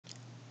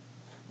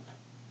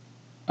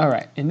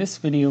Alright, in this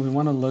video we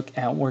want to look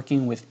at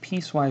working with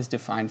piecewise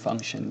defined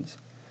functions.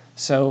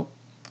 So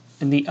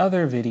in the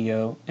other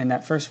video, in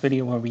that first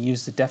video where we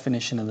used the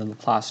definition of the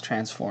Laplace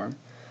transform,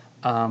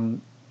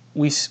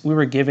 we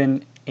were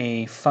given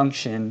a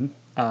function,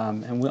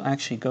 and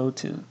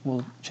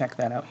we'll check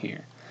that out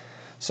here.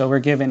 So we're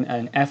given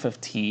an f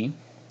of t,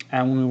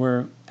 and we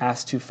were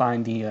asked to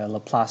find the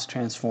Laplace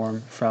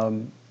transform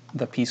from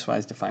the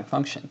piecewise defined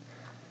function.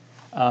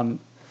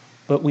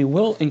 But we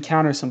will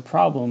encounter some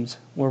problems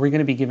where we're going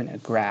to be given a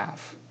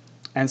graph.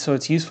 And so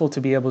it's useful to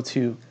be able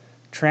to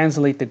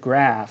translate the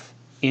graph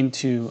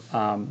into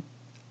a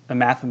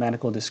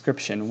mathematical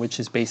description, which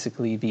is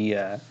basically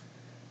the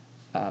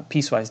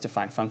piecewise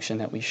defined function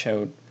that we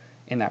showed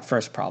in that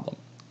first problem.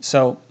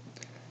 So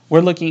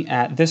we're looking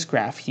at this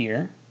graph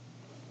here.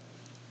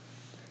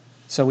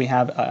 So we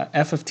have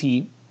f of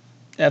t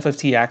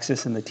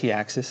axis and the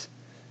t-axis,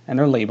 and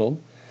they're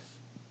labeled.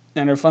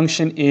 And our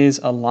function is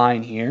a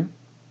line here.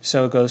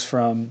 So it goes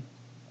from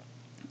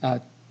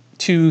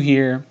 2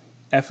 here,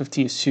 f of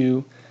t is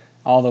 2,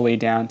 all the way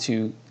down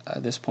to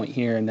this point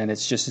here, and then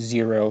it's just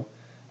 0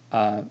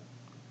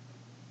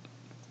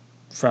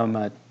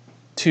 from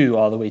 2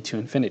 all the way to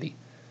infinity.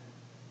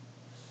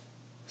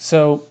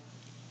 So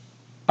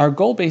our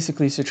goal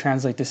basically is to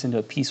translate this into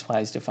a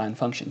piecewise defined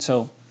function.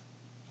 So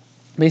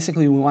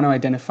basically we want to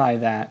identify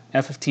that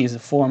f of t is a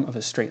form of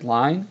a straight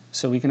line,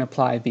 so we can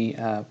apply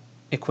the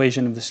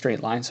equation of the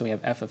straight line. So we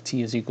have f of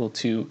t is equal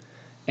to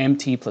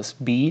mt plus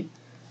b.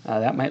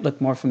 That might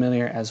look more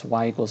familiar as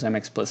y equals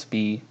mx plus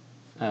b,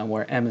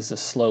 where m is the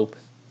slope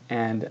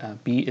and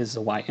b is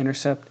the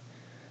y-intercept.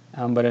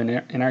 But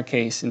in our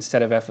case,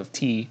 instead of f of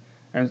t,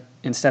 or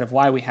instead of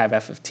y, we have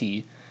f of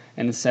t,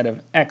 and instead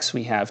of x,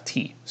 we have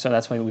t. So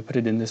that's why we put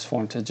it in this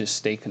form, to just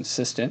stay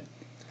consistent.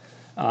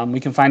 We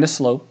can find a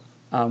slope.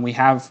 We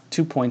have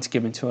 2 points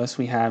given to us.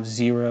 We have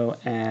 0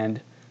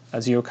 and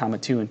 0,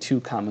 2 and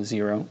 2,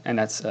 0, and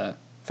that's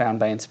found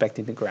by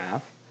inspecting the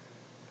graph.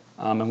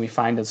 And we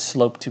find the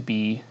slope to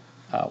be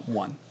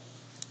 1.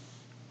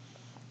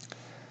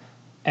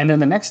 And then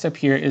the next step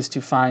here is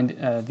to find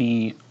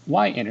the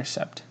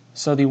y-intercept.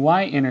 So the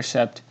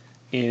y-intercept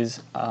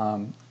is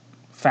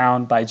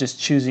found by just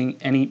choosing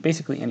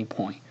basically any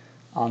point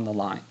on the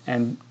line.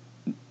 And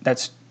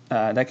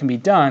that can be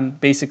done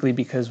basically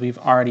because we've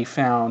already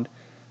found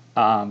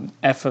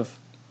f of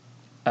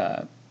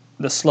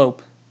the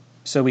slope,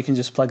 so we can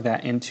just plug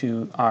that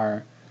into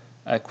our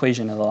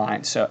equation of the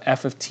line. So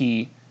f of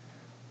t,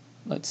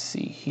 let's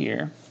see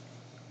here,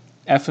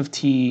 f of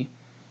t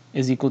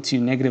is equal to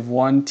negative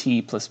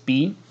 1t plus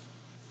b,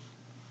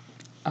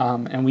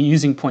 and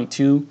using point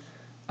 2,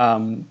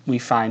 we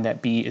find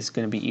that b is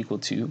going to be equal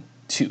to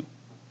 2,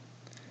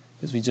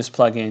 because we just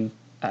plug in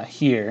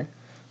here,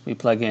 we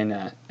plug in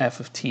f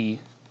of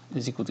t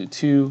is equal to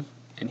 2,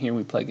 and here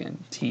we plug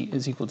in t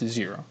is equal to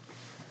 0.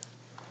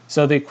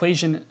 So the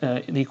equation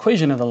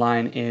of the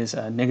line is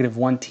negative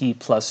 1t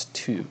plus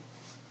 2.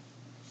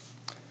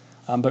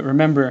 But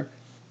remember,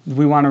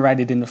 we want to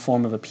write it in the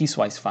form of a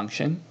piecewise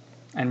function,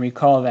 and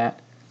recall that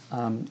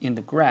in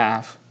the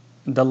graph,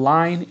 the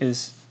line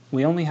is,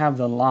 we only have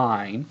the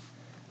line,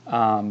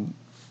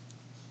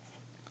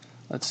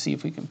 let's see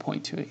if we can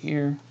point to it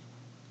here.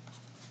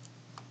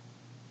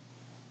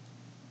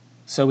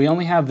 So we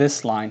only have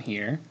this line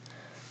here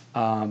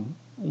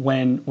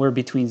when we're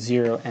between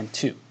 0 and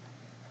 2.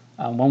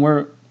 When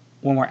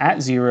we're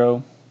at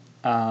 0,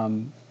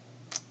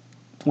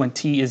 when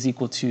t is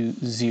equal to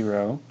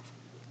 0,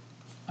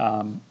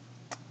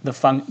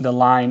 the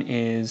line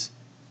is,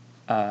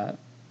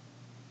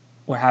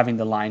 we're having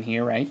the line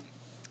here, right?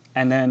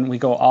 And then we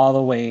go all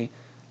the way,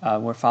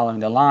 we're following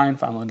the line,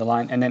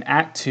 and then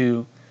at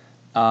 2,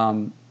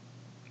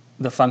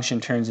 the function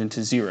turns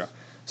into 0.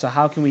 So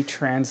how can we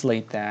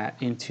translate that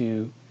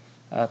into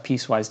a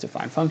piecewise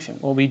defined function?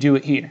 Well, we do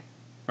it here,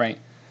 right?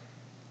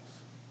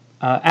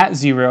 At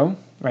 0,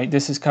 right,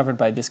 this is covered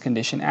by this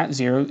condition. At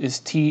 0 is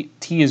t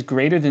is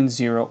greater than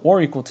 0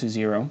 or equal to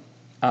 0,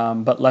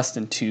 but less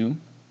than 2.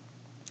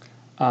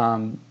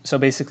 So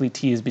basically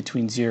t is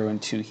between 0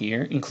 and 2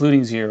 here,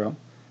 including 0,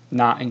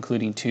 not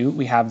including 2.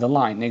 We have the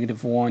line,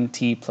 negative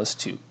 1t plus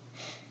 2.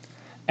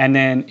 And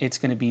then it's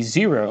going to be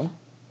 0,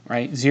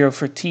 right, 0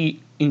 for t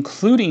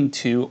including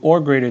 2 or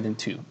greater than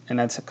 2. And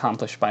that's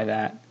accomplished by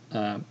that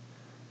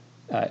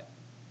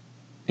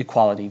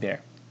equality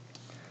there.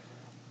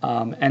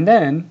 And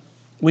then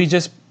we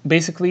just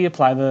basically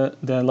apply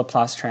the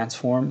Laplace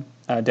transform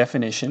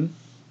definition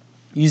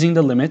using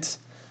the limits.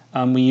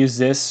 We use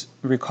this,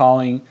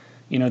 recalling,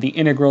 the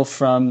integral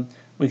from,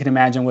 we can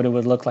imagine what it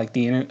would look like,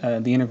 the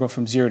integral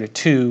from 0 to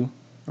 2,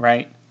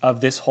 right, of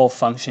this whole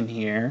function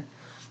here,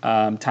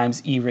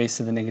 times e raised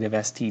to the negative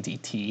st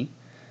dt.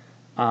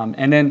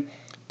 And then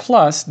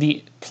plus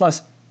the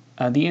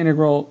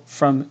integral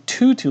from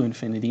 2 to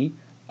infinity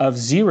of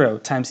 0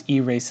 times e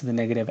raised to the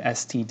negative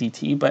st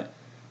dt. But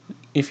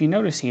if you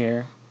notice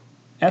here,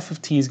 f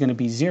of t is going to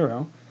be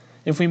 0.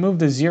 If we move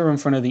the 0 in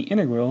front of the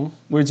integral,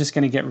 we're just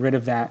going to get rid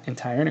of that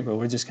entire integral.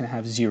 We're just going to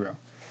have 0.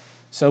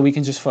 So we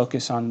can just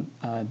focus on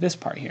this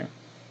part here.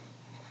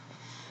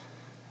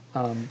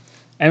 And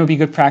it would be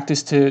good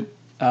practice to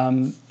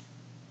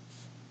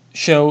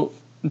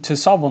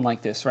solve one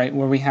like this, right?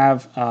 Where we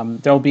have,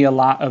 there'll be a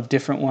lot of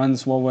different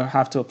ones where we'll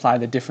have to apply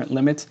the different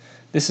limits.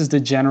 This is the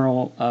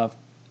general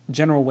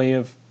way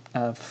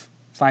of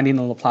finding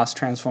the Laplace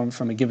transform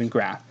from a given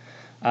graph.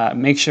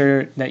 Make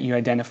sure that you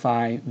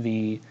identify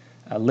the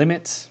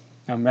limits,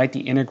 write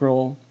the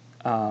integral,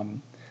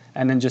 and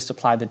then just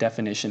apply the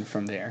definition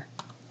from there.